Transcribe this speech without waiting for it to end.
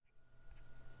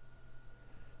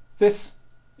This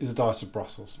is a Diet of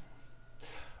Brussels.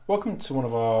 Welcome to one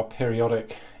of our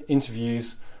periodic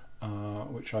interviews,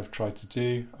 which I've tried to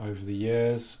do over the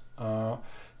years.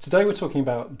 Today we're talking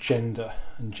about gender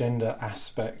and gender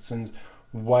aspects and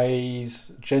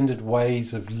gendered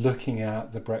ways of looking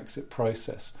at the Brexit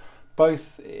process,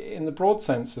 both in the broad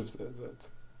sense of the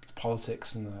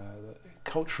politics and the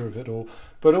culture of it all,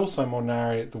 but also more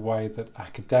narrowly the way that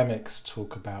academics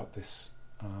talk about this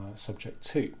subject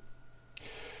too.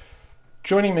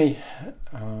 Joining me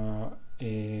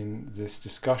in this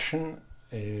discussion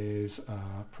is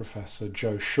Professor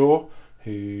Jo Shaw,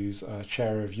 who's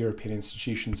Chair of European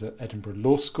Institutions at Edinburgh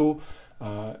Law School,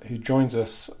 who joins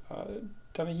us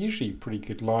down a usually pretty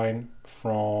good line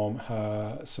from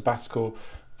her sabbatical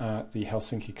at the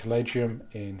Helsinki Collegium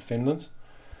in Finland.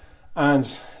 And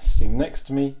sitting next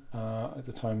to me at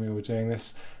the time we were doing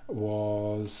this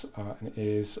was and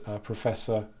is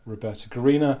Professor Roberta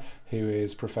Guerrina, who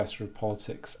is Professor of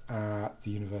Politics at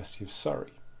the University of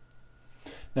Surrey.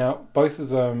 Now, both of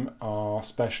them are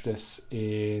specialists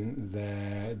in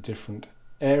their different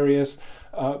areas,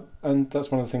 and that's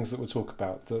one of the things that we'll talk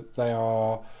about, that they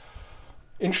are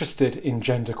interested in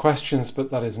gender questions,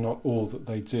 but that is not all that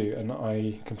they do, and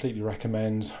I completely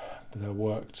recommend their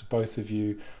work to both of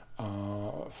you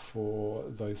for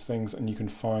those things, and you can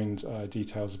find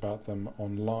details about them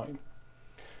online.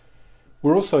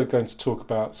 We're also going to talk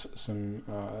about some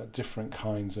different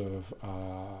kinds of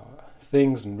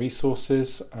things and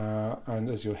resources, and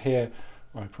as you'll hear,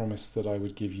 I promised that I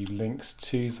would give you links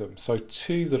to them. So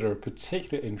two that are of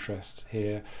particular interest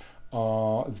here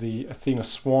are the Athena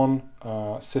Swan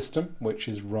system, which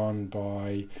is run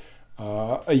by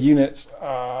a unit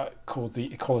called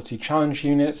the Equality Challenge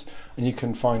Unit, and you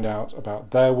can find out about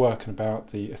their work and about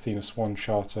the Athena Swan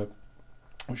Charter,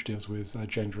 which deals with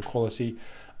gender equality,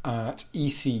 at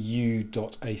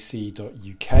ecu.ac.uk.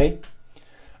 And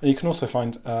you can also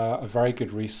find a very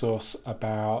good resource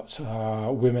about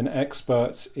women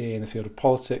experts in the field of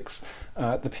politics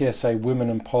at the PSA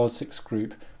Women and Politics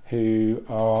group, who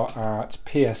are at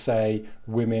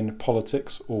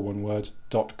psawomenpolitics, all one word,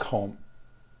 .com.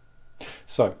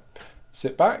 So,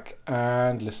 sit back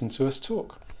and listen to us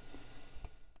talk.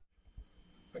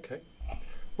 Okay.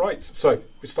 Right, so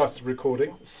we started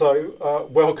recording. So,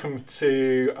 welcome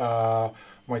to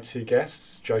my two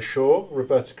guests, Jo Shaw,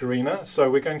 Roberta Guerrina. So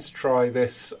we're going to try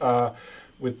this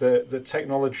with the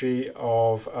technology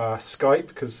of Skype,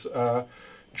 because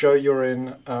Jo, you're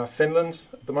in Finland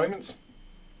at the moment.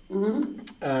 Mm-hmm.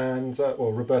 And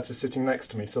Roberta's sitting next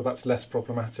to me, so that's less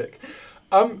problematic.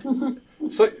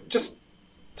 So just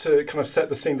to kind of set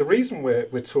the scene, the reason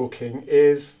we're talking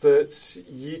is that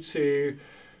you two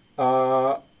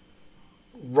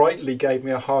rightly gave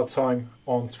me a hard time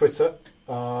on Twitter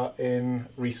in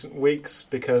recent weeks,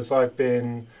 because I've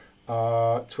been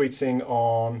tweeting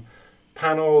on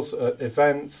panels at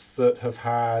events that have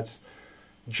had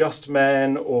just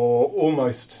men or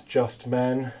almost just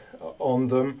men on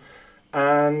them,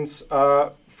 and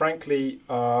frankly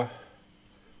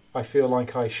I feel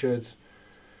like I should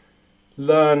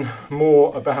learn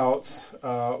more about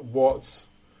what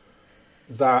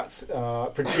that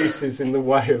produces in the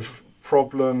way of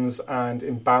problems and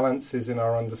imbalances in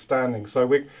our understanding. So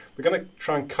we're going to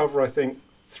try and cover, I think,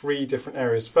 three different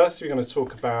areas. First, we're going to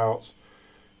talk about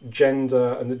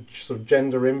gender and the sort of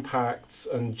gender impacts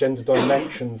and gender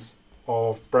dimensions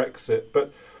of Brexit,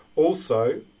 but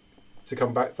also, to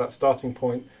come back to that starting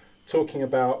point, talking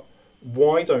about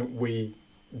why don't we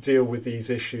deal with these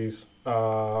issues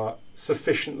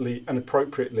sufficiently and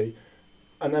appropriately,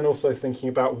 and then also thinking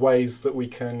about ways that we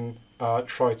can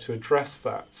try to address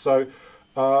that. So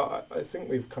I think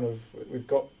we've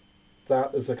got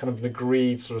that as a kind of an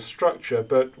agreed sort of structure,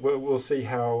 but we'll see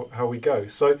how we go.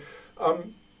 So I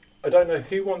don't know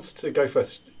who wants to go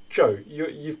first. Jo,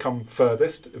 you've come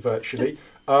furthest virtually.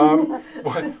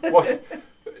 What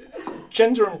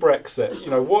gender and Brexit?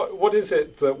 What is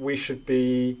it that we should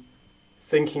be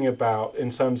thinking about in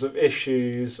terms of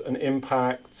issues and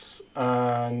impacts,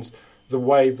 and the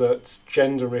way that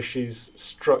gender issues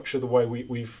structure the way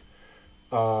we've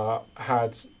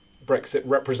had Brexit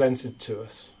represented to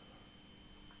us?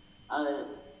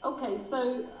 Okay,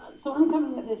 so I'm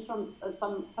coming at this from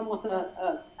somewhat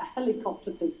a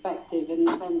helicopter perspective, in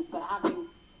the sense that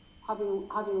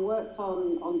having worked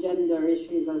on gender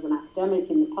issues as an academic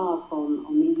in the past, on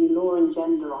EU law and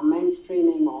gender, on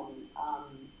mainstreaming, on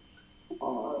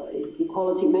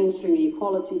equality, mainstreaming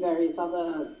equality, various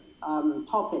other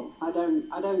topics. I don't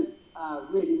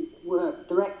really work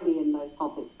directly in those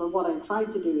topics, but what I try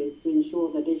to do is to ensure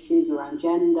that issues around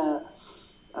gender,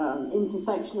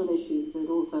 intersectional issues that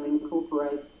also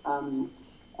incorporates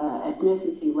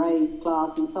ethnicity, race,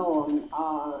 class, and so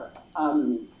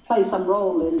on play some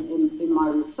role in my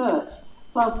research.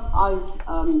 Plus,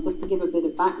 I've just to give a bit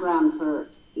of background for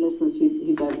listeners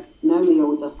who don't know me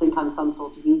or just think I'm some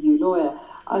sort of EU lawyer.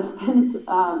 I spent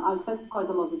quite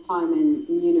a lot of time in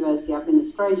university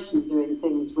administration doing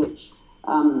things which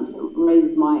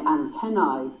raised my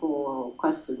antennae for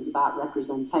questions about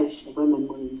representation of women,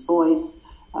 women's voice,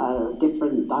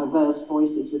 different diverse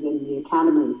voices within the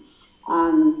academy.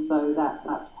 And so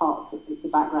that's part of the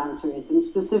background to it. And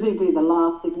specifically, the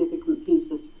last significant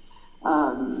piece of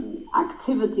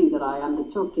activity that I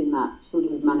undertook in that sort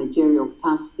of managerial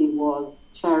capacity was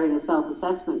chairing a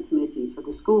self-assessment committee for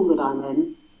the school that I'm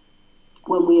in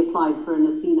when we applied for an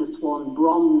Athena Swan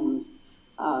Bronze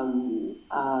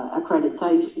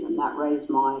accreditation, and that raised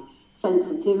my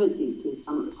sensitivity to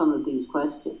some of these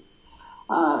questions.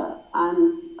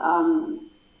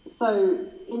 So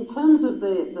in terms of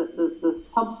the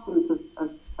substance of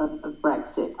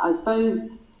Brexit, I suppose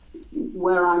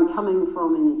where I'm coming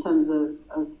from in terms of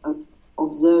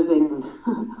observing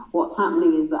what's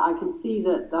happening is that I can see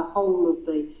that the whole of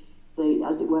the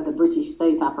as it were, the British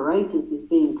state apparatus is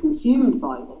being consumed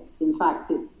by this. In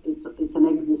fact, it's an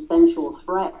existential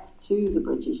threat to the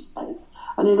British state.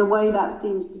 And in a way, that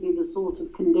seems to be the sort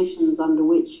of conditions under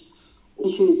which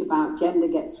issues about gender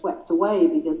get swept away,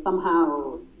 because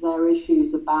somehow they're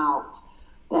issues about,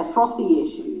 they're frothy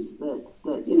issues that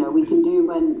you know, we can do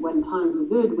when times are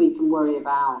good. We can worry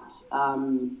about,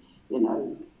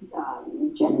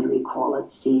 gender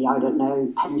equality, I don't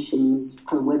know, pensions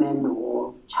for women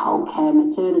or childcare,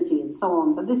 maternity, and so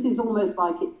on. But this is almost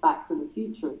like it's back to the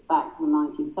future. It's back to the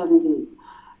 1970s,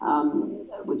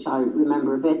 which I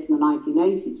remember a bit, in the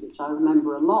 1980s, which I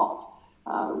remember a lot,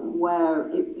 where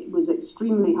it was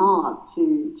extremely hard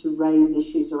to raise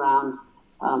issues around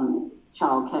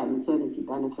childcare, maternity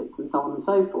benefits, and so on and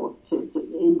so forth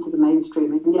into the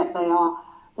mainstream, and yet they are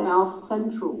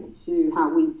central to how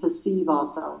we perceive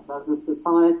ourselves as a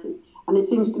society. And it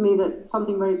seems to me that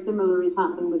something very similar is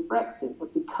happening with Brexit,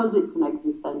 but because it's an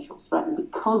existential threat and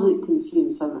because it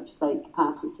consumes so much state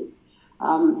capacity,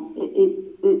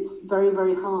 it's very,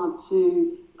 very hard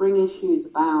to bring issues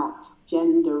about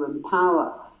gender and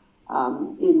power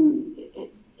in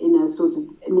a sort of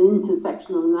an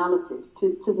intersectional analysis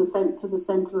to the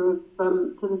center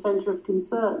of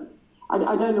concern.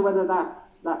 I don't know whether that's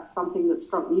something that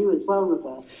struck you as well,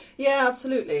 Roberta. Yeah,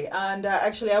 absolutely. And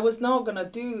actually, I was not going to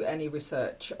do any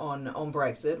research on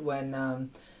Brexit when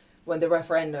the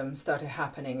referendum started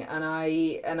happening, and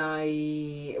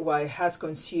it has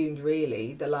consumed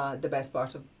really the best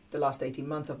part of the last 18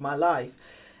 months of my life.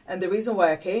 And the reason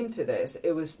why I came to this,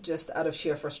 it was just out of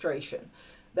sheer frustration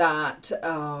that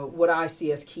what I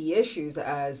see as key issues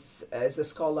as a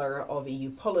scholar of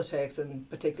EU politics, and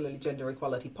particularly gender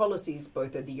equality policies,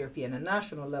 both at the European and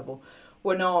national level,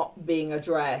 were not being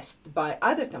addressed by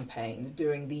either campaign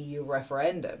during the EU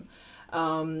referendum.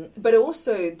 But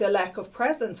also the lack of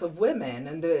presence of women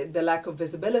and the lack of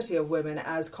visibility of women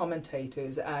as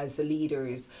commentators, as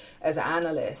leaders, as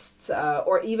analysts,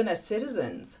 or even as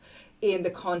citizens in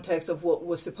the context of what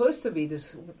was supposed to be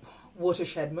this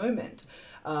watershed moment,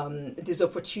 this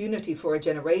opportunity for a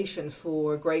generation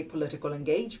for great political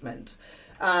engagement.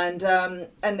 And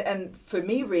for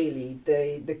me, really,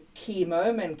 the key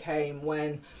moment came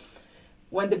when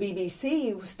the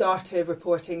BBC started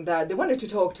reporting that they wanted to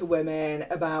talk to women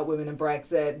about women and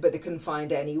Brexit, but they couldn't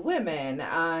find any women.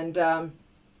 And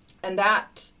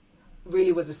that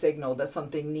really was a signal that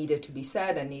something needed to be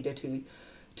said and needed to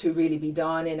really be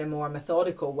done in a more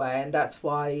methodical way. And that's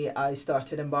why I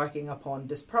started embarking upon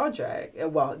this project,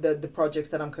 well, the projects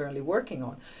that I'm currently working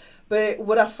on. But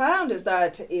what I found is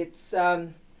that it's,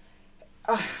 in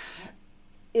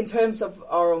terms of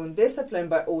our own discipline,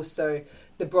 but also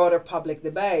the broader public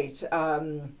debate,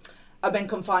 I've been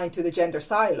confined to the gender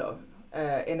silo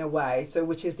in a way, so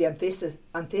which is the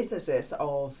antithesis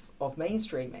of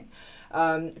mainstreaming.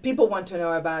 People want to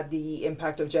know about the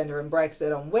impact of gender and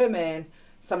Brexit on women.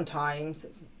 Sometimes,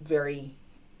 very,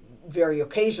 very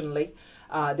occasionally,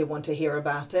 they want to hear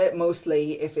about it,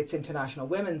 mostly if it's International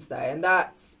Women's Day. And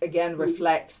that, again,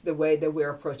 reflects the way that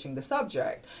we're approaching the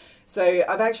subject. So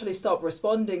I've actually stopped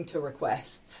responding to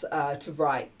requests to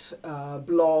write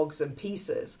blogs and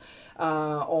pieces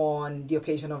on the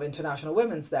occasion of International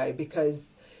Women's Day,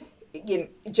 because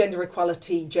gender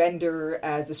equality, gender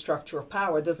as a structure of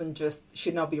power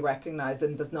should not be recognized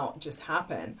and does not just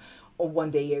happen on one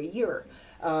day a year.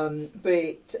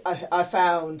 But I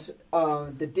found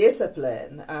the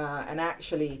discipline and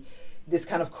actually this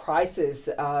kind of crisis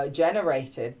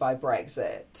generated by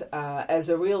Brexit as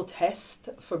a real test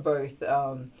for both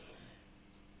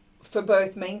for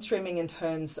both mainstreaming in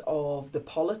terms of the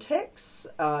politics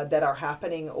that are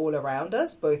happening all around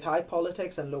us, both high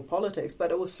politics and low politics,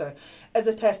 but also as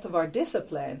a test of our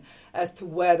discipline as to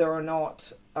whether or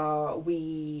not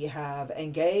we have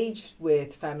engaged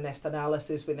with feminist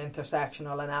analysis, with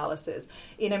intersectional analysis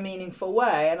in a meaningful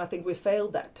way. And I think we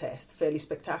failed that test fairly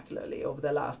spectacularly over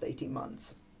the last 18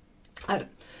 months. I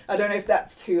don't know if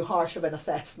that's too harsh of an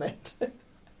assessment.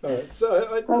 Right. So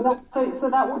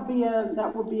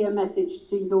that would be a message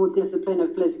to your discipline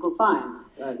of political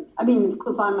science. I mean, of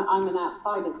course, I'm an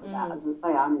outsider to that. As I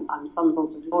say, I'm some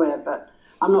sort of lawyer, but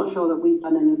I'm not sure that we've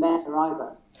done any better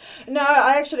either. No,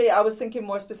 I was thinking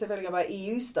more specifically about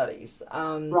EU studies,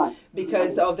 right?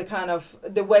 Because of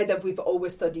the way that we've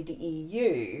always studied the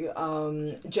EU,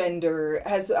 gender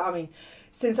has. I mean,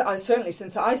 since I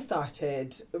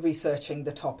started researching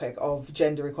the topic of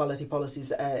gender equality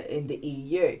policies in the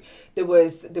EU, there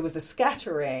was a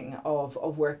scattering of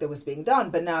work that was being done,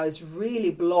 but now it's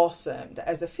really blossomed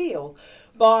as a field.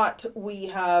 But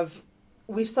we've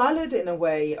siloed in a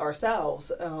way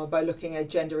ourselves by looking at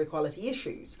gender equality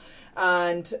issues,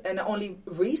 and only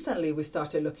recently we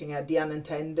started looking at the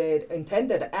intended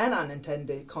and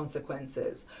unintended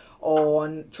consequences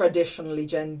on traditionally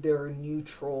gender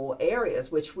neutral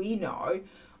areas, which we know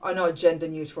are not gender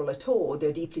neutral at all.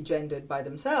 They're deeply gendered by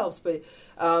themselves, but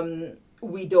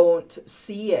we don't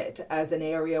see it as an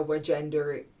area where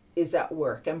gender is at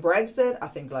work. And Brexit, I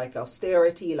think, like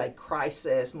austerity, like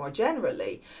crisis more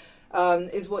generally,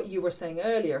 is what you were saying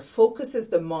earlier, focuses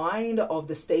the mind of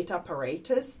the state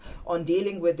apparatus on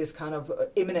dealing with this kind of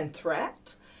imminent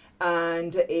threat,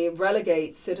 and it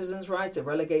relegates citizens' rights, it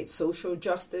relegates social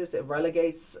justice, it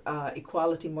relegates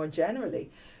equality more generally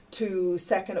to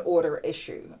second-order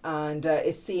issue, and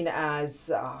it's seen as,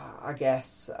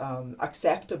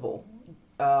 acceptable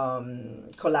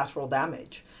collateral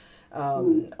damage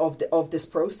of this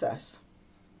process.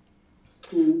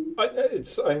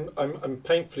 I'm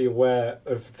painfully aware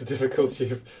of the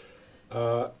difficulty of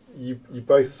you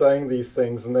both saying these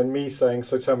things and then me saying,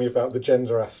 so tell me about the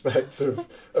gender aspects of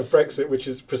Brexit, which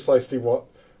is precisely what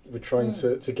we're trying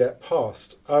to get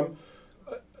past. I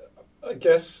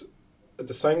guess at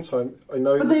the same time, I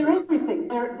know. But they're everything.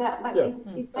 It's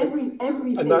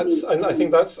everything. And I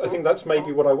think that's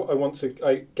maybe what I want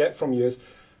to get from you is,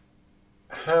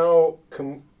 how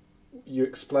can you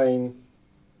explain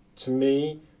to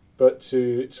me, but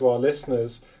to our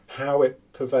listeners, how it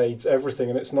pervades everything,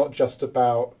 and it's not just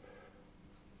about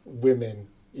women.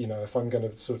 You know, if I'm going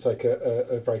to sort of take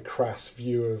a very crass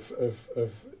view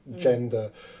of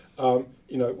gender,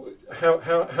 you know, how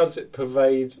does it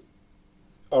pervade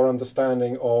our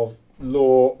understanding of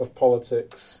law, of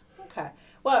politics? Okay.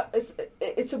 Well,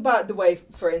 it's about the way,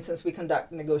 for instance, we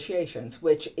conduct negotiations.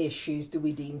 Which issues do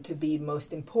we deem to be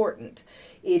most important?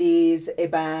 It is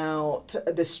about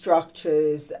the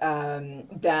structures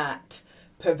that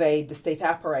pervade the state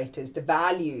apparatus, the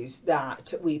values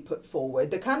that we put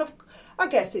forward, the kind of, I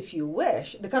guess, if you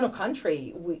wish, the kind of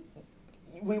country we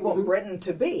want Britain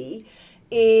to be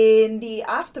in the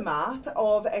aftermath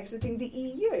of exiting the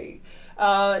EU.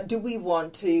 Do we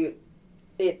want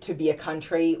it to be a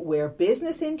country where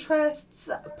business interests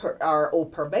are all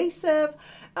pervasive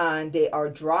and they are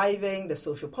driving the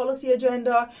social policy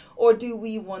agenda? Or do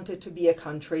we want it to be a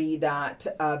country that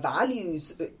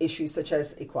values issues such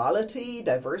as equality,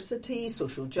 diversity,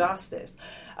 social justice?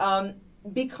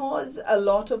 Because a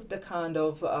lot of the kind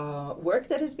of work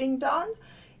that is being done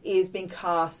is being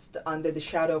cast under the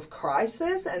shadow of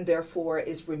crisis, and therefore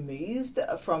is removed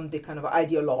from the kind of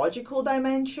ideological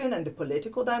dimension and the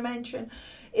political dimension.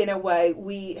 In a way,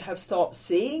 we have stopped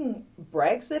seeing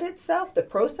Brexit itself, the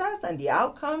process and the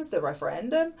outcomes, the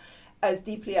referendum, as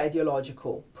deeply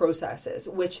ideological processes,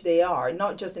 which they are,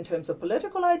 not just in terms of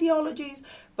political ideologies,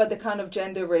 but the kind of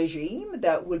gender regime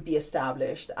that will be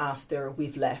established after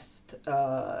we left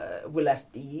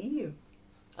the EU,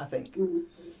 I think. Mm-hmm.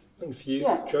 And for you,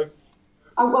 yeah. Joe?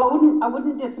 Well, I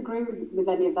wouldn't disagree with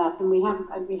any of that, and we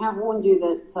have warned you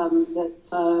that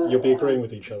You'll be agreeing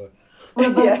with each other.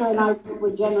 Roberta and I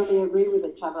would generally agree with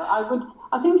each other. I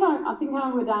think I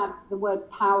would add the word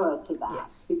power to that,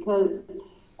 yes. Because this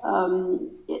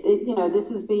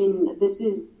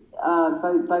is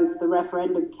both the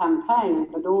referendum campaign,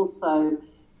 but also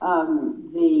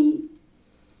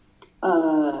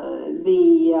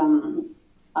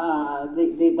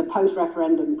the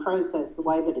post-referendum process, the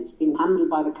way that it's been handled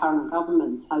by the current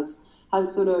government has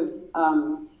sort of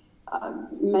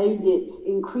made it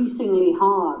increasingly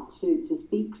hard to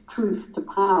speak truth to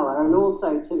power, and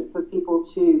also for people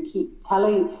to keep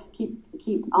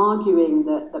arguing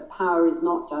that power is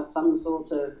not just some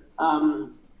sort of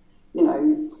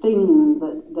thing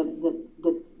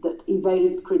that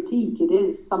evades critique. It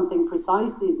is something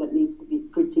precisely that needs to be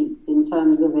critiqued in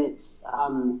terms of its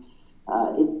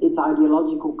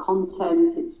ideological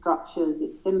content, its structures,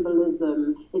 its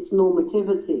symbolism, its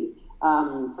normativity.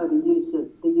 So the use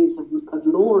of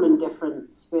law in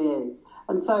different spheres.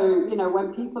 And so,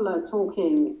 when people are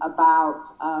talking about,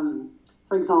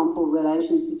 for example,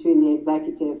 relations between the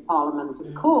executive, parliament,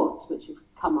 and courts, which have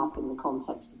come up in the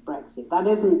context of Brexit, that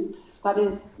is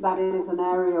an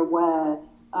area where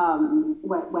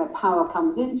power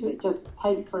comes into it. Just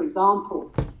take, for example,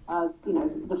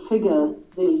 the figure,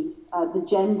 the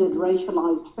gendered,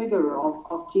 racialized figure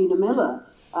of Gina Miller,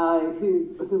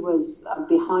 who was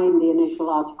behind the initial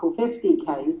Article 50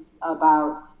 case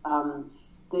about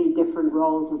the different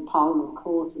roles of Parliament,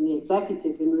 Court, and the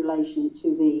Executive in relation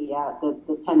to the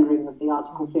tendering of the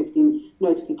Article 50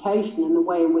 notification, and the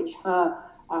way in which her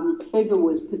figure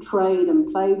was portrayed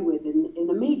and played with in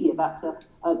the media. That's a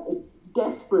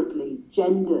desperately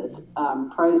gendered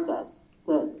process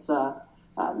that's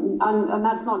and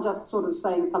that's not just sort of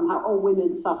saying somehow,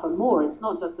 women suffer more. It's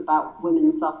not just about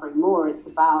women suffering more. It's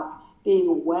about being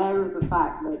aware of the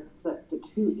fact that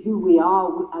who we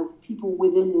are as people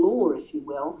within law, if you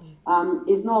will,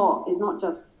 is not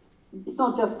just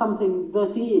something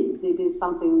that is. It is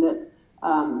something that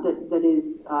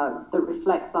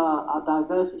reflects our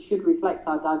diversity. Should reflect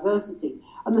our diversity.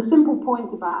 And the simple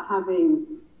point about having,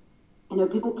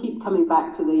 people keep coming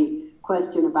back to the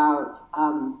question about.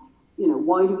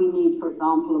 Why do we need, for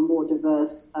example, a more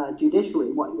diverse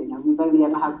judiciary? We've only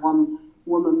ever had one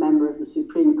woman member of the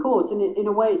Supreme Court, and in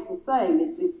a way, it's the same.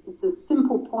 It's a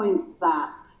simple point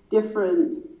that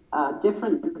different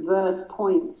diverse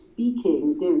points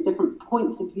speaking, different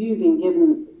points of view being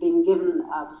given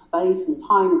space and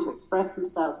time to express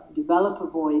themselves, to develop a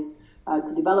voice,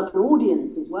 to develop an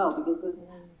audience as well, because there's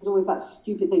always that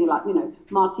stupid thing like,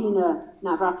 Martina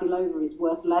Navratilova is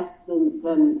worth less than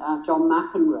John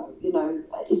McEnroe.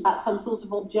 Is that some sort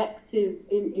of objective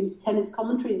in tennis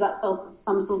commentary? Is that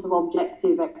some sort of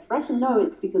objective expression? No,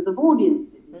 it's because of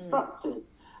audiences and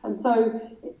structures. And so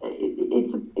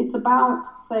it's about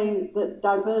saying that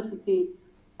diversity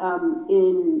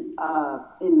in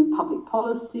public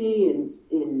policy, in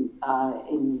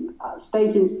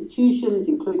state institutions,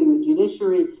 including the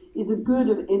judiciary, is a good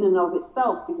in and of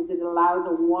itself, because it allows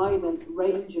a wider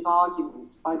range of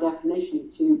arguments, by definition,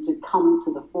 to come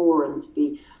to the fore and to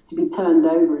be turned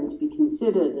over and to be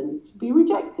considered and to be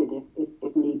rejected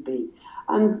if need be.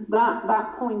 And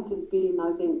that point has been,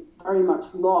 I think, very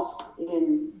much lost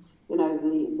in the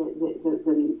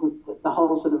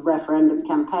whole sort of referendum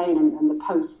campaign and the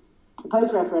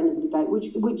post-referendum debate,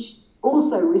 which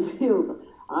also reveals,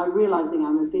 I'm realising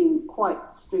I'm being quite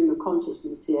stream of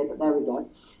consciousness here, but there we go.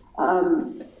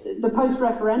 The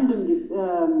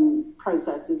post-referendum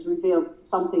process has revealed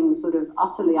something sort of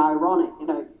utterly ironic.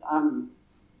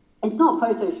 It's not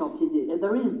photoshopped, is it?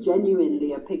 There is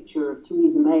genuinely a picture of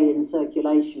Theresa May in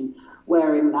circulation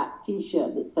wearing that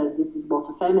T-shirt that says "This is what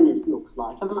a feminist looks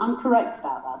like." I mean, I'm correct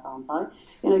about that, aren't I?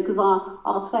 Because our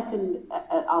second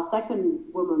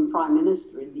woman prime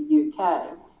minister in the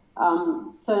UK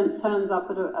turns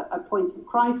up at a point of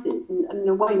crisis, and in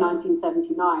a way,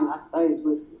 1979, I suppose,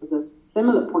 was a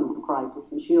similar point of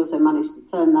crisis, and she also managed to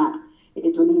turn that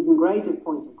into an even greater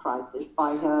point of crisis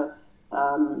by her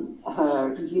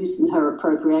use and her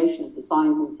appropriation of the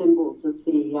signs and symbols of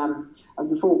the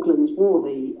Falklands War,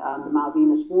 the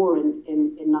Malvinas War in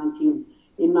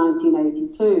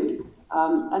 1982,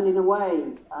 and in a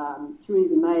way,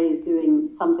 Theresa May is doing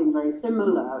something very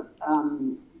similar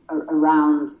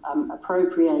around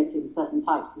appropriating certain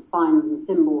types of signs and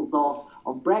symbols of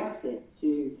Brexit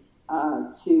to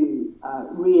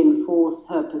reinforce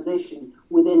her position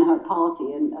within her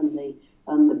party and the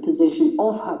position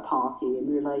of her party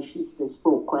in relation to this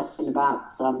fraught question about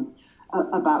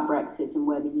Brexit and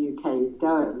where the UK is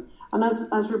going. And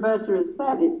as Roberta has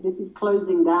said, this is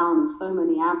closing down so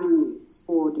many avenues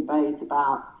for debate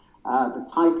about the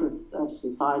type of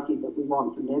society that we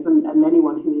want to live, and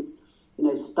anyone who is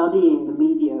studying the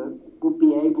media would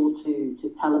be able to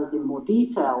tell us in more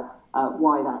detail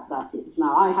why that is.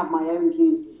 Now, I have my own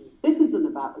views as a citizen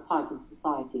about the type of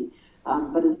society,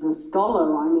 but as a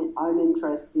scholar, I'm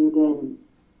interested in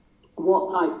what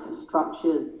types of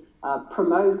structures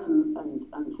promote and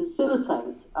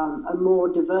facilitate a more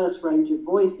diverse range of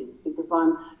voices, because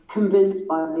I'm convinced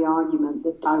by the argument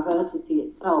that diversity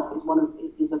itself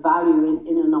is a value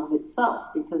in and of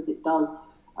itself, because it does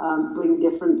bring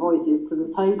different voices to the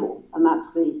table, and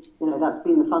that's been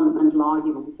the fundamental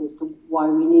argument as to why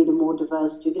we need a more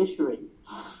diverse judiciary.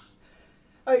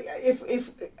 If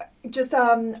just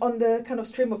on the kind of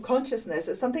stream of consciousness,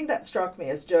 something that struck me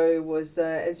as Joe was,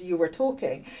 as you were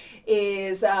talking,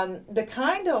 is the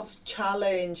kind of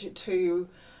challenge to,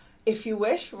 if you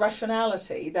wish,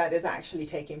 rationality that is actually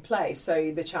taking place.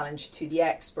 So the challenge to the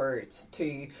experts,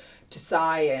 to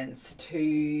science,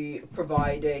 to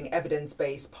providing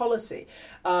evidence-based policy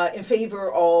in favor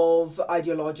of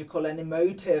ideological and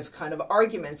emotive kind of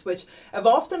arguments, which have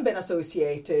often been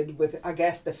associated with, I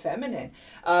guess, the feminine.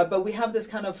 But we have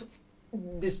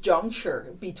this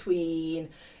juncture between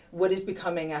what is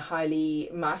becoming a highly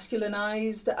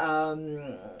masculinized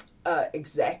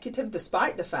executive,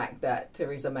 despite the fact that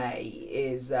Theresa May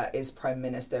is Prime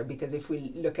Minister. Because if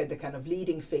we look at the kind of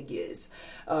leading figures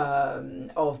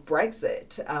of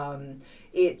Brexit,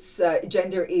 it's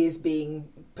gender is being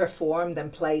performed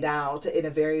and played out in a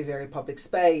very, very public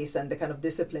space, and the kind of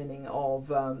disciplining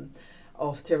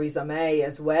of Theresa May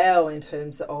as well in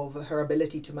terms of her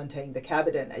ability to maintain the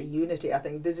cabinet unity. I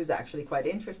think this is actually quite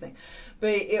interesting.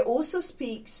 But it also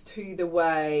speaks to the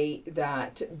way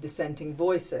that dissenting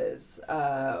voices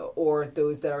or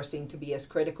those that are seen to be as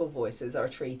critical voices are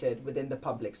treated within the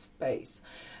public space.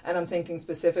 And I'm thinking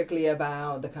specifically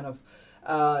about the kind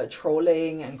of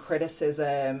trolling and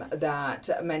criticism that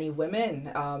many women,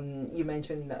 you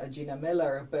mentioned Gina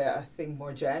Miller, but I think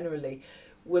more generally,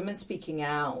 women speaking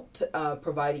out,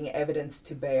 providing evidence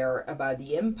to bear about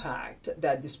the impact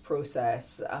that this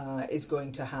process is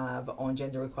going to have on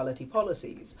gender equality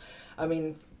policies. I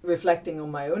mean, reflecting on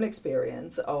my own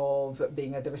experience of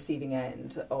being at the receiving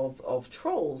end of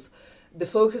trolls, the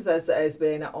focus has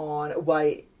been on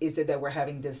why is it that we're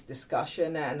having this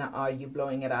discussion, and are you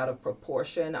blowing it out of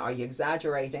proportion? Are you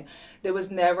exaggerating? There was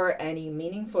never any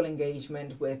meaningful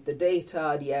engagement with the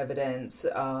data, the evidence,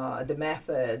 the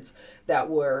methods that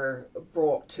were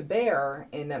brought to bear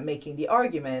in making the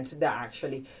argument that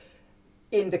actually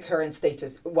in the current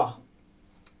status, well,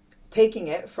 taking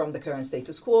it from the current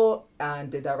status quo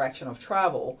and the direction of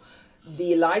travel,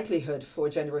 the likelihood for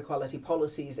gender equality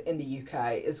policies in the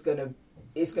UK is going to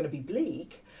be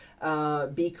bleak,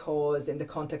 because in the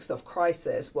context of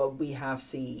crisis, what we have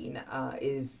seen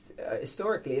is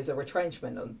historically is a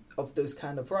retrenchment of those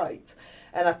kind of rights.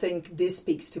 And I think this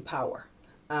speaks to power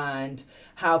and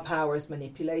how power is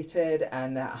manipulated,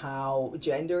 and how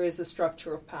gender is a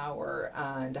structure of power,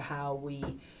 and how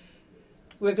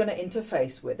we're going to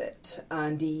interface with it,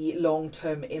 and the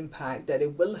long-term impact that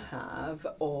it will have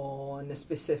on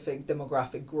specific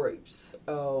demographic groups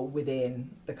within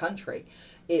the country.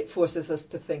 It forces us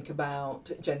to think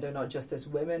about gender not just as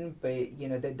women, but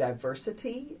the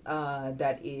diversity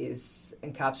that is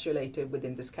encapsulated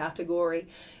within this category.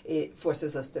 It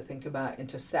forces us to think about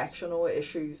intersectional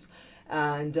issues,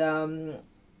 and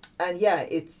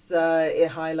it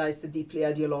highlights the deeply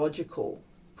ideological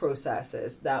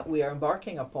processes that we are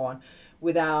embarking upon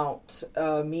without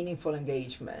meaningful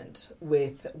engagement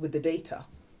with the data,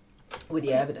 with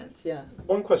the evidence. Yeah.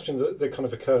 One question that kind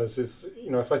of occurs is,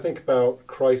 if I think about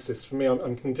crisis, for me,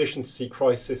 I'm conditioned to see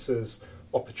crisis as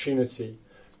opportunity,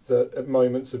 that at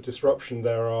moments of disruption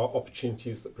there are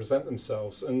opportunities that present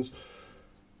themselves. And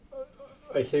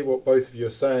I hear what both of you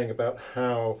are saying about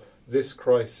how this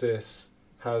crisis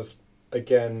has,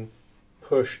 again,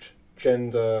 pushed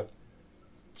gender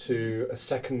to a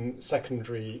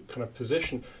secondary kind of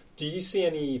position. Do you see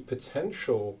any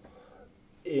potential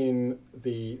in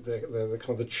the kind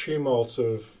of the tumult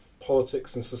of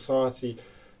politics and society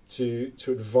to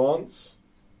advance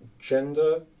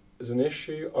gender as an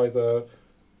issue, either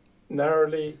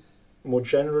narrowly, more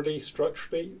generally,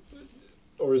 structurally,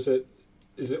 or is it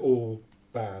all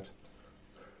bad?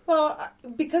 Well,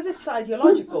 because it's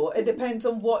ideological, it depends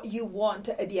on what you want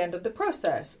at the end of the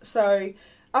process. So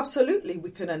absolutely,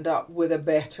 we can end up with a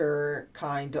better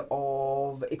kind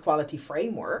of equality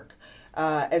framework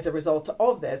as a result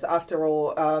of this. After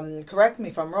all, correct me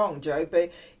if I'm wrong, Joe,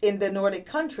 but in the Nordic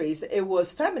countries, it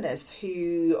was feminists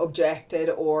who objected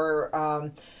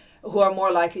or who are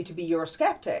more likely to be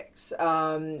Eurosceptics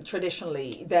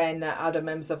traditionally than other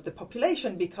members of the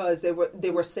population, because they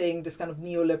were seeing this kind of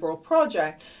neoliberal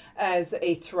project as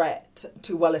a threat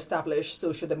to well-established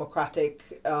social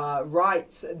democratic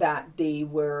rights that they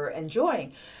were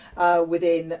enjoying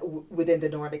within the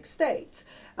Nordic states.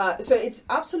 So it's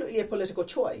absolutely a political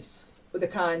choice, the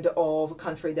kind of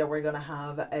country that we're going to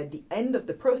have at the end of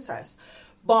the process.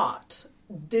 But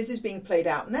this is being played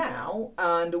out now,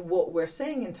 and what we're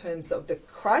saying in terms of the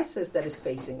crisis that is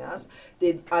facing us,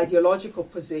 the ideological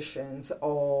positions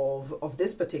of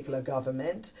this particular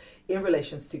government in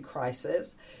relations to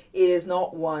crisis, is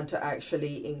not one to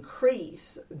actually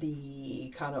increase the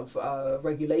kind of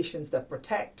regulations that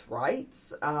protect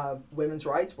rights, women's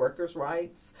rights, workers'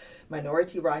 rights,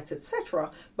 minority rights, etc.,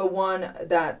 but one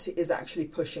that is actually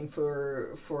pushing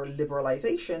for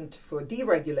liberalization, for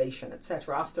deregulation,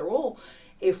 etc. After all,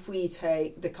 if we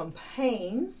take the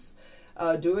campaigns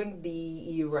during the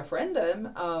EU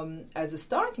referendum as a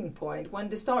starting point, when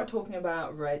they start talking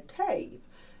about red tape,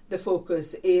 the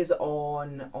focus is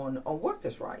on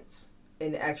workers' rights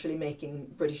in actually making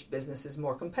British businesses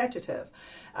more competitive.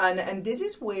 And this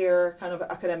is where kind of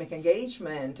academic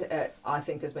engagement, I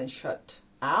think, has been shut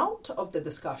out of the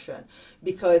discussion,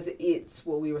 because it's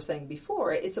what we were saying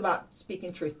before. It's about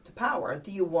speaking truth to power.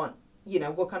 Do you want,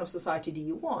 what kind of society do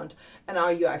you want? And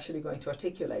are you actually going to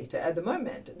articulate it? At the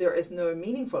moment, there is no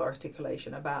meaningful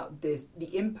articulation about the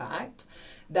impact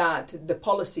that the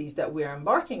policies that we're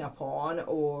embarking upon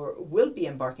or will be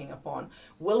embarking upon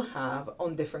will have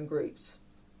on different groups,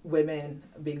 women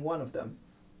being one of them.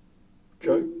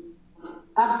 Joe?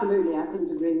 Absolutely, I couldn't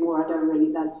agree more.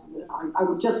 I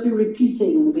would just be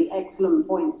repeating the excellent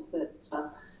points that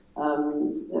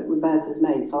Roberta's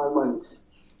made, so I won't.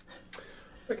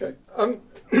 Okay.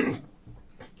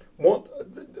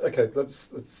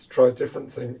 Let's try a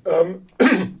different thing.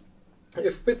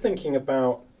 If we're thinking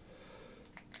about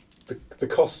the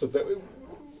costs of that,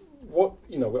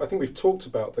 I think we've talked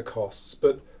about the costs,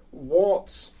 but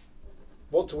what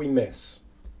do we miss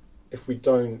if we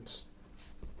don't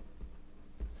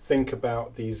think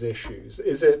about these issues?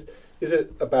 Is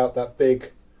it about that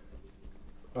big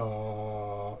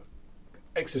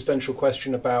existential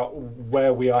question about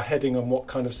where we are heading and what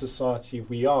kind of society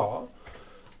we are,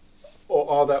 or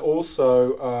are there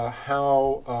also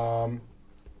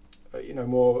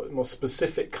more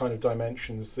specific kind of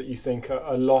dimensions that you think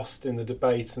are lost in the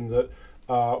debate and that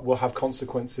will have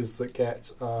consequences that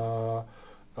get that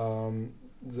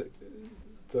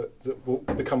will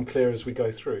become clear as we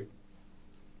go through?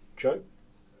 Joe?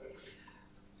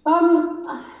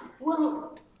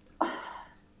 Well,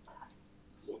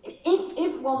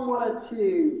 if one were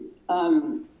to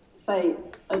say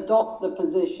adopt the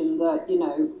position that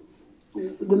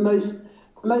the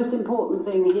most important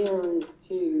thing here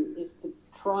is to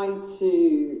try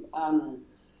to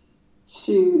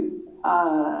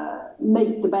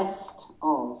make the best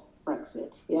of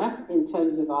Brexit, in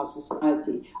terms of our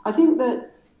society. I think that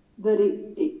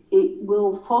it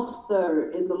will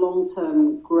foster in the long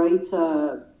term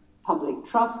greater public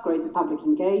trust, greater public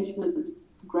engagement,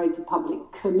 greater public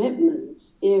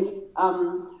commitments if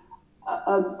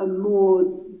a more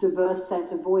diverse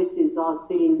set of voices are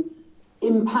seen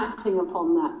impacting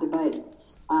upon that debate.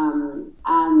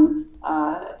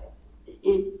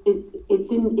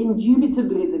 It's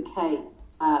indubitably the case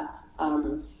that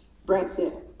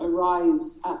Brexit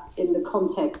arrives in the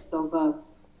context of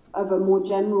a more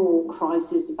general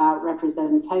crisis about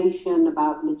representation,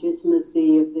 about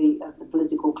legitimacy of the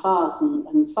political class,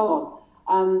 and so on.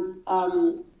 And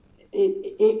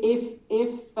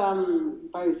if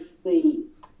both the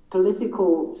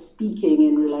political speaking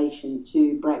in relation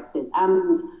to Brexit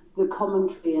and the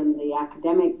commentary and the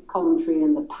academic commentary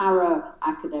and the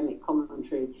para-academic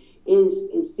commentary is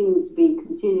seen to be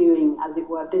continuing, as it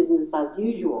were, business as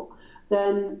usual,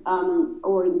 then,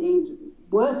 or indeed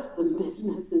worse than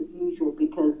business as usual,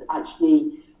 because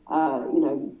actually,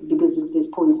 because of this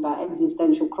point about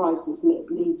existential crisis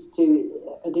leads to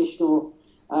additional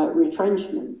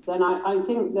retrenchments, then I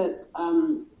think that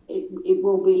it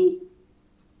will be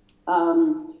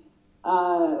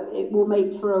it will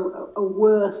make for a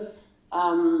worse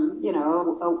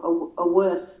a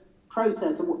worse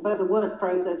process, both a worse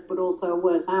process but also a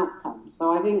worse outcome.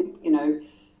 So I think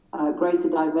greater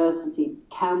diversity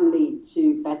can lead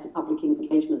to better public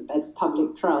engagement, better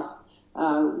public trust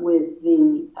with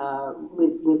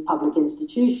public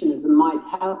institutions, and might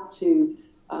help to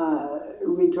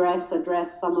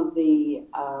address some of the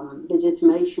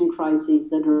legitimation crises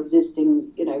that are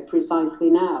existing, precisely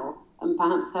now, and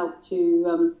perhaps help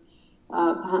to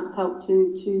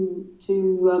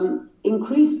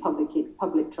increase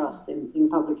public trust in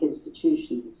public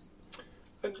institutions.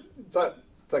 And that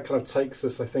kind of takes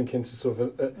us, I think, into sort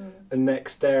of a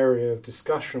next area of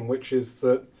discussion, which is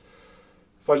that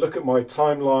if I look at my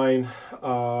timeline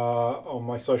on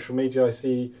my social media, I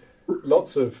see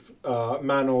lots of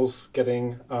manels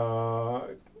getting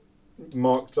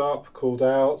marked up, called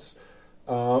out.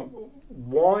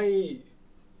 Why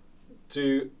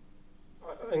do...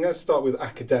 I'm going to start with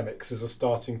academics as a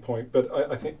starting point, but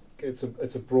I think it's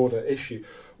a broader issue.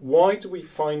 Why do we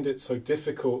find it so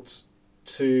difficult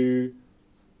to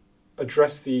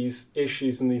address these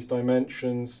issues and these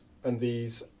dimensions and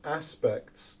these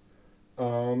aspects?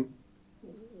 Where's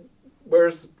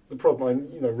the problem?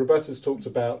 Roberta's talked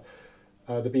about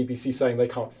the BBC saying they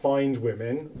can't find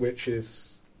women, which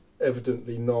is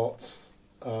evidently not,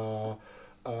 or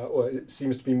it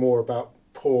seems to be more about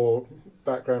poor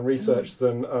background research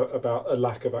than about a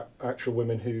lack of actual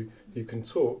women who can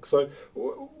talk. So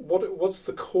what's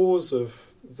the cause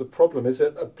of the problem? Is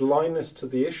it a blindness to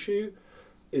the issue?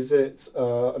 Is it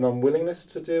an unwillingness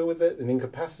to deal with it, an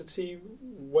incapacity?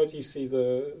 Where do you see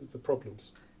the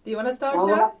problems? Do you want to start,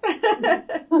 Joe?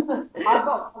 I've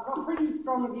got pretty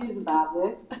strong views about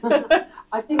this.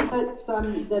 I think that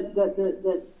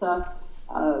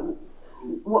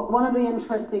one of the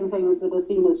interesting things that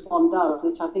Athena Swan does,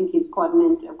 which I think is quite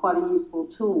a useful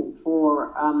tool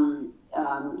for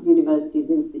universities,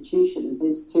 institutions,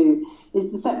 is to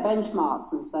set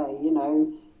benchmarks and say,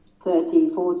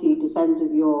 30-40%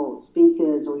 of your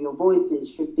speakers or your voices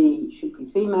should be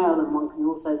female, and one can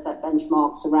also set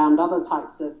benchmarks around other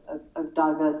types of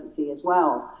diversity as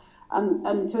well.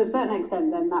 And to a certain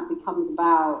extent, then that becomes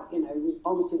about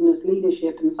responsiveness,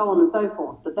 leadership, and so on and so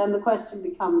forth. But then the question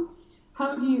becomes,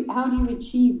 how do you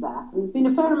achieve that? And there's been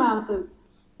a fair amount of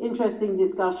interesting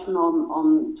discussion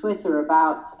on Twitter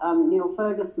about Niall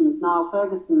Ferguson's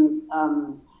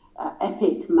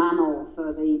epic manual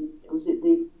for the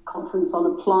Conference on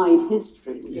Applied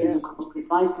History, which is of course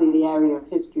precisely the area of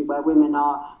history where women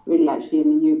are really actually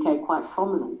in the UK quite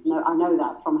prominent. I know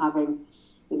that from having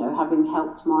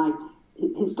helped my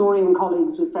historian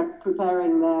colleagues with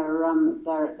preparing their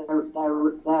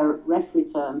ref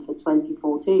return for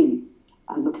 2014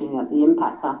 and looking at the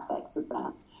impact aspects of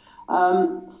that.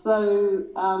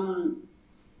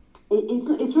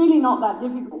 It's really not that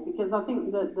difficult, because I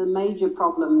think that the major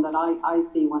problem that I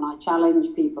see when I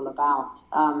challenge people about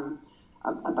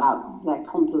their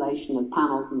compilation of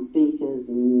panels and speakers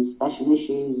and special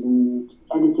issues and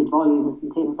edited volumes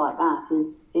and things like that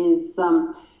is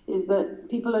that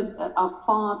people are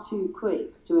far too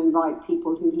quick to invite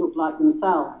people who look like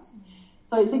themselves.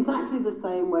 So it's exactly the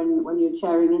same when you're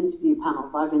chairing interview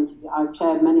panels. I've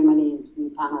chaired many interview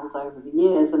panels over the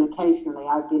years, and occasionally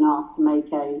I've been asked to make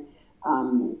to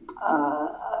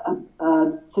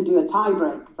do a tie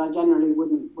break, because I generally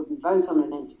wouldn't vote on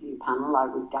an interview panel. I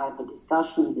would guide the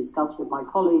discussion, discuss with my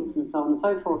colleagues, and so on and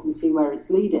so forth, and see where it's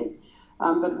leading.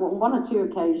 But on one or two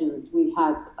occasions we've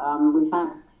had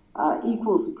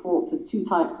equal support for two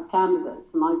types of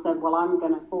candidates, and I said, well, I'm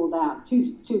going to call down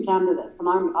two candidates, and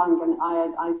I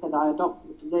said I adopted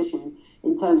the position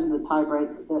in terms of the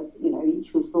tie-break that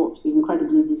each was thought to be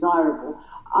incredibly desirable.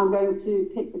 I'm going to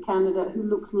pick the candidate who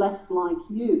looks less like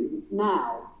you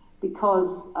now,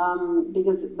 because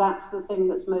that's the thing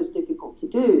that's most difficult to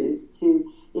do, is to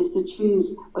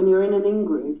choose, when you're in an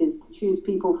in-group, is to choose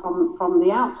people from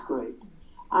the out-group.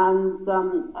 And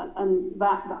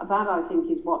that I think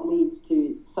is what leads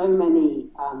to so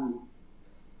many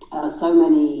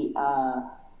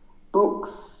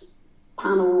books,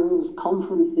 panels,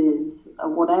 conferences,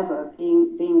 whatever,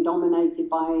 being dominated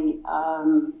by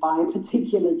a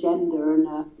particular gender, and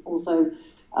also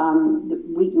the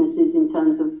weaknesses in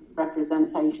terms of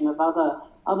representation of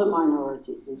other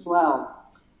minorities as well.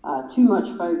 Too much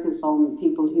focus on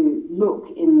people who look,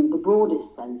 in the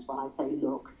broadest sense, when I say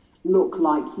look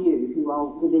like you, who are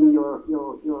within your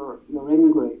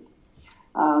in-group.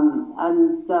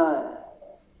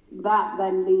 That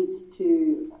then leads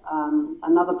to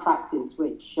another practice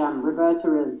which Roberta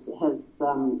has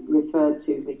referred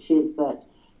to, which is that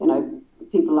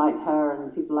people like her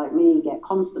and people like me get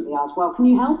constantly asked, well, can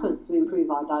you help us to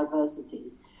improve our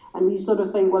diversity? And you sort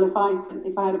of think, well, if I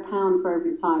had £1 for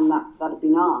every time that had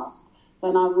been asked,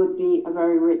 then I would be a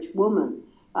very rich woman.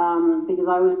 Because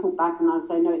I always put back and I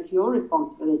say, no, it's your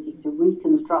responsibility to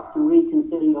reconstruct and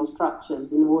reconsider your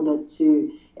structures in order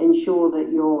to ensure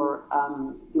that your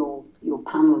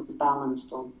panel is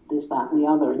balanced on this, that, and the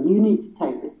other, and you need to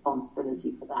take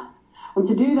responsibility for that. And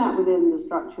to do that within the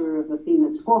structure of Athena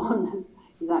Swan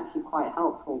is actually quite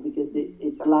helpful, because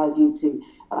it allows you to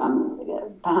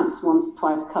perhaps once or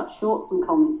twice cut short some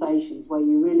conversations where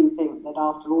you really think that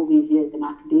after all these years in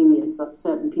academia,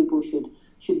 certain people should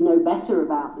know better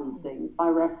about these things by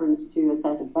reference to a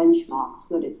set of benchmarks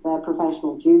that it's their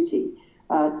professional duty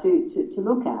to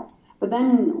look at. But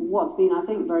then what's been, I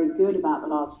think, very good about the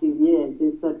last few years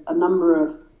is that a number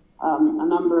of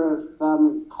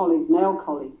colleagues, male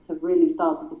colleagues, have really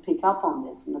started to pick up on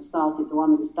this and have started to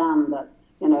understand that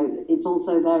it's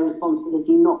also their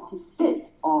responsibility not to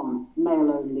sit on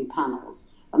male-only panels.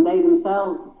 And they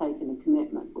themselves have taken a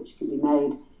commitment, which can be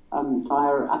made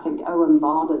via, I think, Owen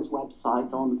Barder's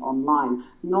website online,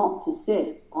 not to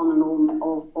sit on an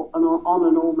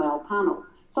all-male panel.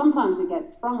 Sometimes it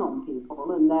gets sprung on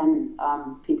people, and then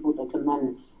people that can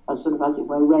then sort of, as it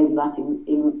were, raise that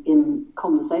in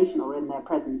conversation or in their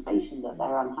presentation that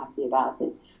they're unhappy about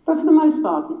it. But for the most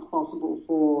part, it's possible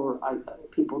for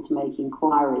people to make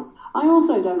inquiries. I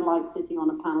also don't like sitting on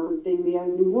a panel as being the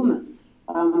only woman.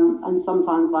 And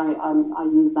sometimes I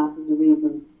use that as a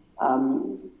reason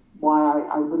why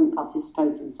I wouldn't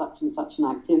participate in such and such an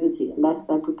activity unless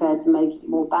they're prepared to make it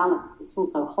more balanced. It's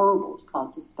also horrible to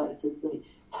participate as the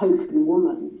token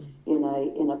woman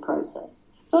in a process.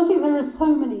 So I think there are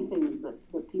so many things that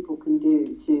people can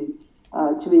do to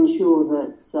ensure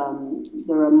that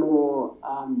there are more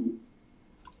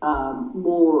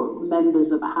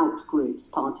members of out groups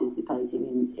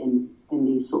participating in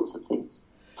these sorts of things.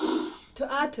 To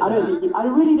add to that, I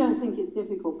really don't think it's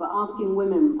difficult, but asking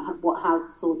women how to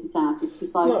sort it out is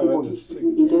precisely what you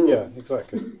shouldn't be doing. Yeah,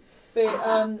 exactly. But,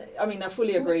 I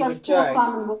fully agree with Joe.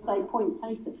 Simon will say, point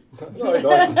taken.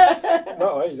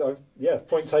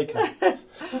 Point taken.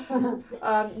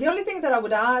 The only thing that I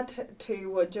would add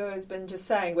to what Joe has been just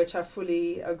saying, which I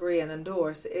fully agree and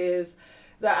endorse, is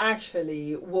that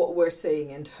actually what we're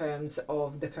seeing in terms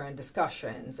of the current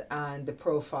discussions and the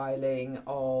profiling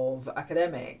of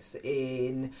academics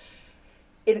in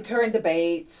current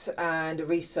debates and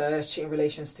research in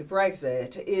relation to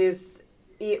Brexit is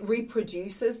it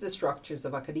reproduces the structures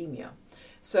of academia.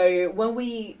 So when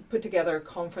we put together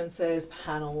conferences,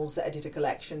 panels, edited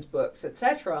collections, books,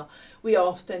 etc., we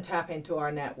often tap into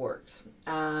our networks.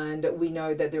 And we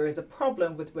know that there is a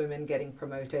problem with women getting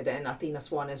promoted. And Athena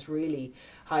Swan has really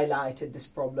highlighted this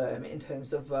problem in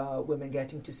terms of women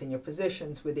getting to senior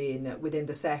positions within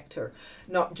the sector,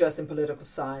 not just in political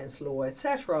science, law,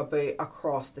 etc., but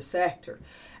across the sector.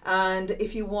 And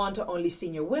if you want only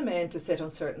senior women to sit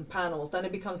on certain panels, then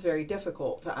it becomes very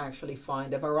difficult to actually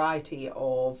find a variety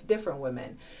of different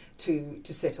women to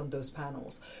sit on those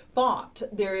panels. But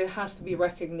there has to be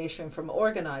recognition from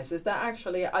organizers that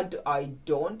actually I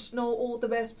don't know all the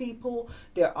best people.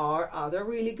 There are other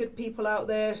really good people out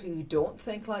there who don't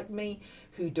think like me,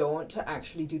 who don't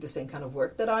actually do the same kind of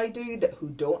work that I do, who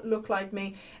don't look like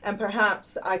me. And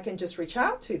perhaps I can just reach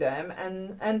out to them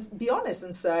and be honest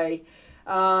and say,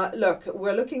 look,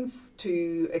 we're looking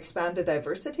to expand the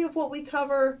diversity of what we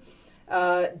cover.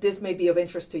 This may be of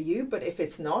interest to you, but if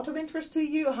it's not of interest to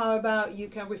you, how about you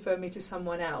can refer me to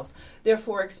someone else,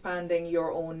 therefore expanding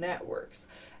your own networks.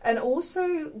 And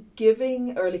also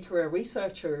giving early career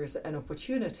researchers an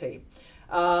opportunity.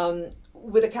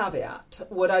 With a caveat,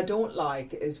 what I don't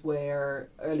like is where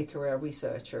early career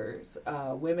researchers,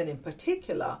 women in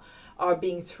particular, are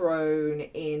being thrown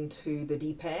into the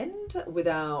deep end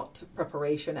without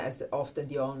preparation as often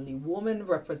the only woman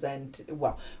represented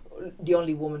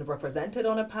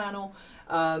on a panel,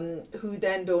 who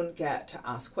then don't get to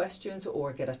ask questions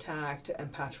or get attacked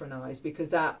and patronized because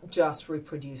that just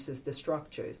reproduces the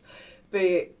structures.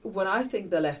 But when I think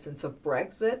the lessons of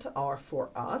Brexit are for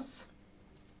us,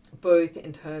 both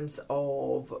in terms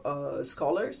of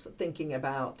scholars thinking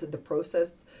about the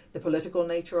process, the political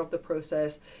nature of the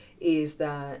process, is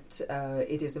that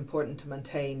it is important to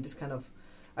maintain this kind of,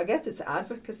 I guess it's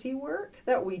advocacy work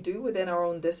that we do within our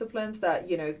own disciplines that,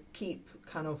 keep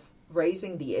kind of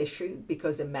raising the issue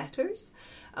because it matters.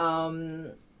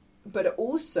 But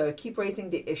also keep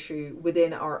raising the issue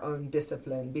within our own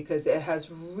discipline because it has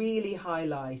really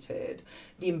highlighted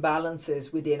the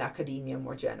imbalances within academia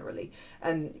more generally.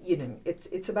 And,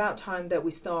 it's about time that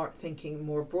we start thinking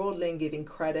more broadly and giving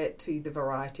credit to the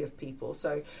variety of people.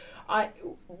 So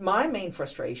my main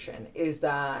frustration is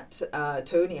that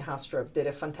Tony Hastrup did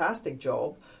a fantastic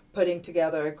job putting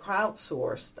together a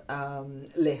crowdsourced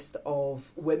list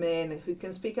of women who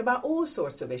can speak about all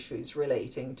sorts of issues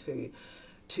relating to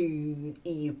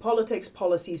EU politics,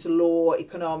 policies, law,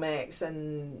 economics,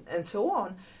 and so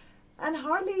on. And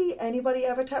hardly anybody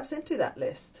ever taps into that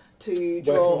list to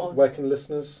draw on. Where can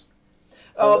listeners...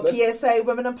 PSA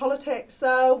Women in Politics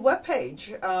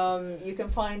webpage. You can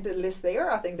find the list there.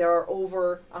 I think there are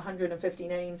over 150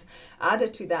 names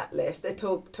added to that list. It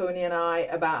took Tony and I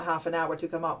about half an hour to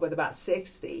come up with about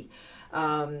 60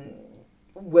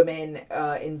 women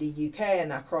in the UK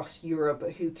and across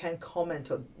Europe who can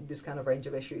comment on this kind of range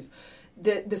of issues.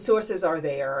 The sources are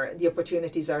there, the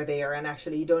opportunities are there, and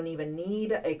actually you don't even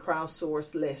need a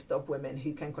crowdsourced list of women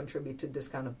who can contribute to this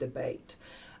kind of debate.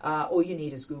 All you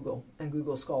need is Google and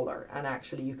Google Scholar, and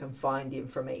actually you can find the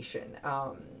information.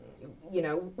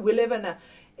 we live in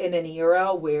an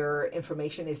era where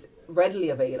information is readily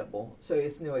available, so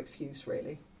it's no excuse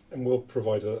really. And we'll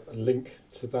provide a link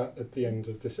to that at the end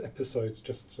of this episode,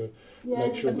 just to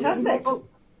make sure. Fantastic.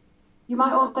 You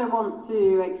might also want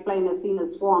to explain Athena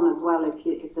Swan as well,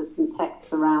 if there's some text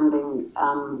surrounding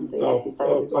the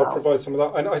episode as well. I'll provide some of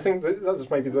that. And I think that's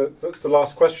maybe the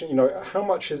last question. How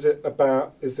much is it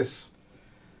about? Is this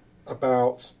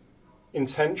about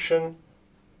intention,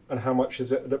 and how much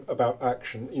is it about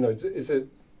action? Is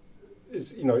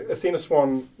Athena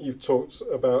Swan? You've talked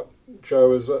about,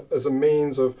 Joe, as a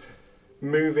means of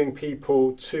moving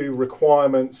people to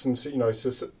requirements and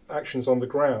to actions on the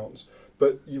ground.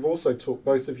 But you've also talked,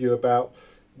 both of you, about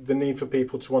the need for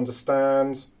people to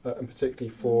understand, and particularly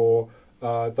for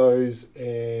those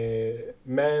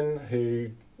men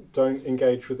who don't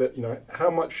engage with it.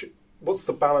 What's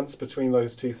the balance between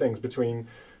those two things, between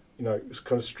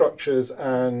kind of structures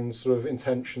and sort of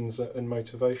intentions and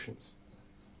motivations?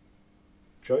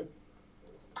 Joe?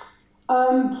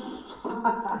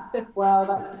 Well,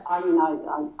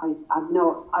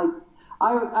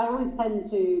 I always tend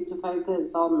to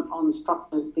focus on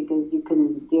structures, because you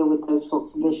can deal with those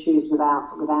sorts of issues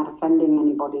without offending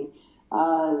anybody.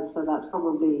 So that's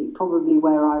probably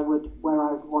where I would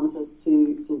want us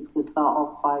to start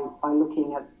off by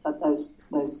looking at those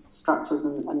structures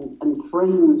and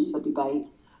frames for debate.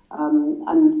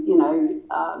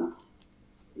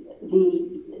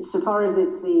 So far as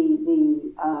it's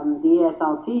the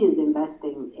ESRC is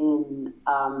investing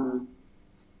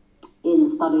in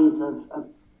studies of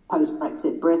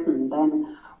post-Brexit Britain,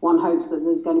 then one hopes that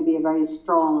there's going to be a very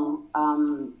strong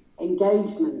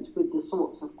engagement with the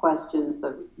sorts of questions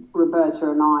that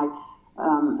Roberta and I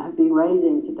have been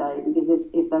raising today, because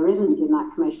if there isn't in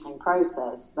that commissioning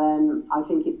process, then I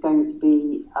think it's going to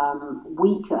be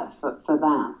weaker for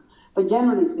that. But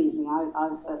generally speaking,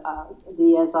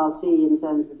 the SRC, in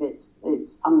terms of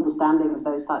its understanding of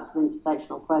those types of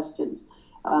intersectional questions,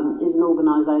 is an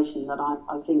organisation that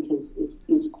I think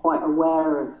is quite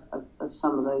aware of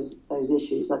some of those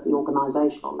issues at the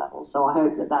organisational level. So I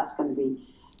hope that that's going to be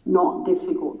not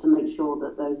difficult to make sure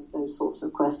that those sorts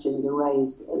of questions are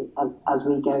raised as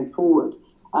we go forward.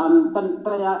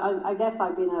 But I guess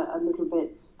I've been a little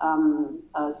bit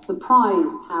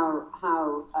surprised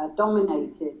how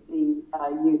dominated the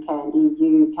UK and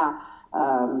EU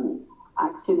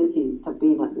activities have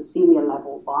been at the senior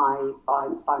level by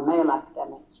male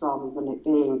academics, rather than it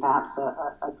being perhaps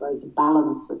a greater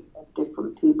balance of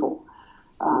different people.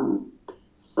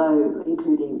 So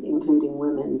including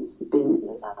women, it's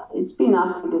been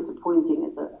I think disappointing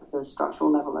at a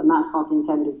structural level, and that's not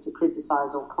intended to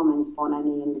criticise or comment upon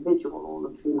any individual, all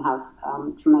of whom have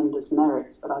tremendous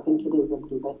merits. But I think it is a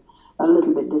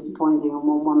little bit disappointing, and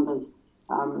one wonders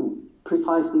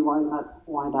precisely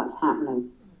why that's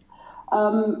happening.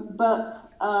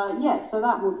 So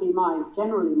that would be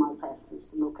generally my preference,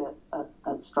 to look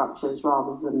at structures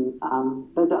rather than.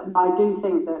 But I do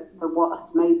think that what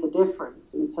has made the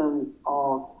difference in terms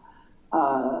of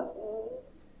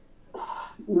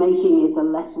making it a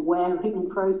less wearing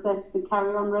process to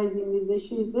carry on raising these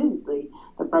issues is the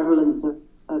prevalence of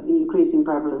the increasing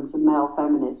prevalence of male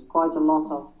feminists. Quite a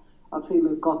lot of whom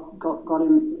have got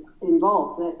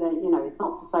involved. It's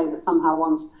not to say that somehow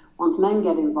once men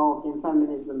get involved in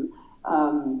feminism,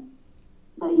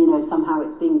 that somehow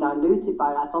it's being diluted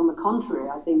by that. On the contrary,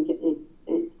 I think it's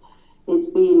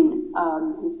been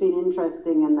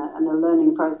interesting and a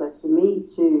learning process for me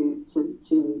to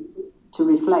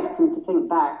reflect and to think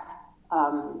back,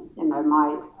 on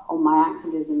my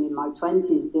activism in my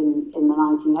 20s in the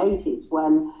 1980s,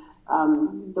 when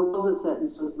there was a certain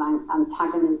sort of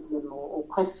antagonism or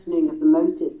questioning of the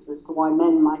motives as to why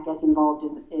men might get involved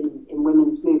in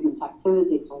women's movement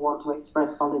activities or want to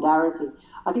express solidarity.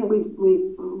 I think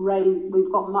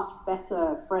we've got much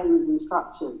better frames and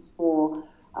structures for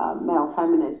male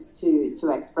feminists to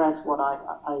express what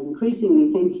I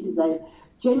increasingly think is a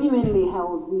genuinely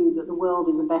held view that the world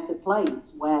is a better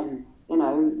place when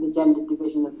the gender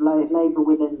division of labour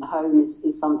within the home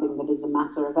is something that is a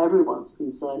matter of everyone's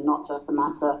concern, not just a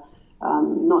matter,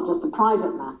 not just a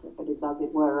private matter, but is, as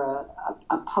it were,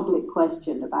 a public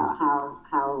question about how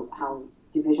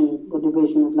the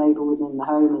division of labour within the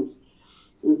home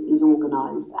is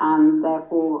organised. And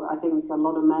therefore, I think a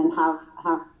lot of men have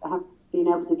been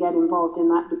able to get involved in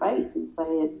that debate and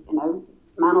say,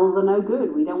 manels are no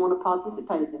good. We don't want to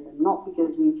participate in them, not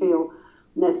because we feel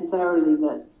necessarily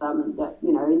that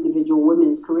individual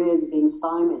women's careers are being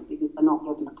stymied because they're not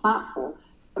given a platform,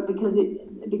 but because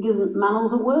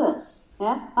manels are worse.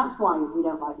 Yeah, that's why we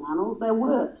don't like manels. They're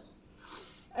worse.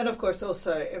 And of course,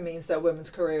 also it means that women's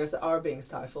careers are being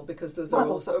stifled, because those are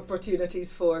also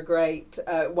opportunities for great,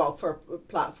 for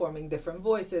platforming different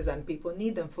voices, and people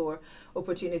need them for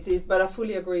opportunities. But I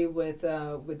fully agree with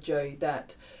Joe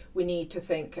that we need to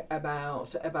think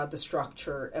about the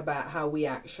structure, about how we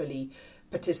actually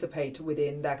participate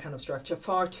within that kind of structure.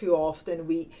 Far too often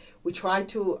we try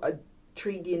to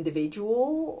treat the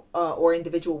individual or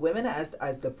individual women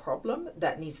as the problem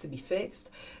that needs to be fixed.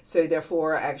 So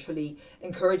therefore actually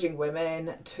encouraging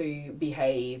women to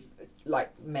behave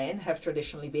like men have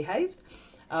traditionally behaved.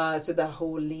 So the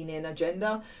whole lean in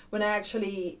agenda, when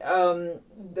actually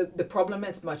the problem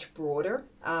is much broader,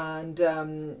 and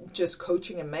just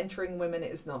coaching and mentoring women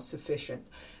is not sufficient.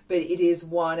 But it is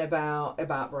one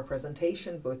about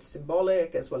representation, both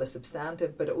symbolic as well as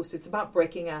substantive, but also it's about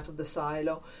breaking out of the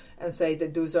silo and say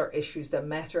that those are issues that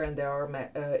matter, and there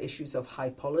are issues of high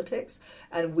politics.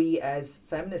 And we as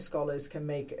feminist scholars can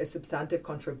make a substantive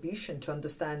contribution to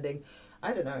understanding,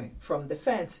 I don't know, from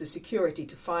defense to security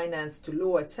to finance to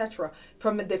law, etc.,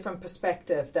 from a different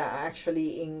perspective that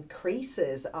actually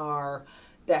increases our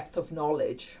depth of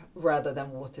knowledge rather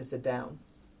than waters it down.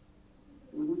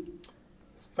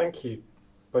 Thank you,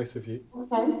 both of you, for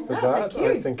that. Thank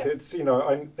you. I think it's,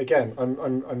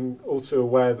 I'm all too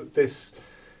aware that this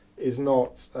is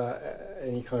not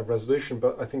any kind of resolution,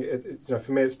 but I think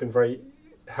for me it's been very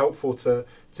helpful to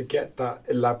get that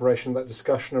elaboration, that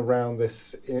discussion around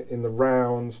this in the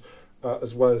round,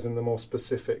 as well as in the more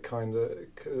specific kind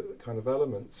of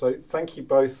element. So thank you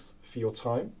both for your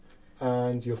time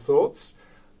and your thoughts.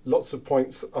 Lots of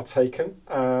points are taken,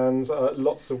 and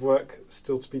lots of work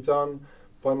still to be done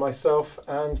by myself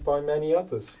and by many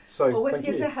others. So always thank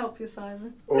here you. to help you,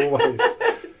 Simon. Always.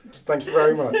 Thank you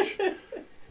very much.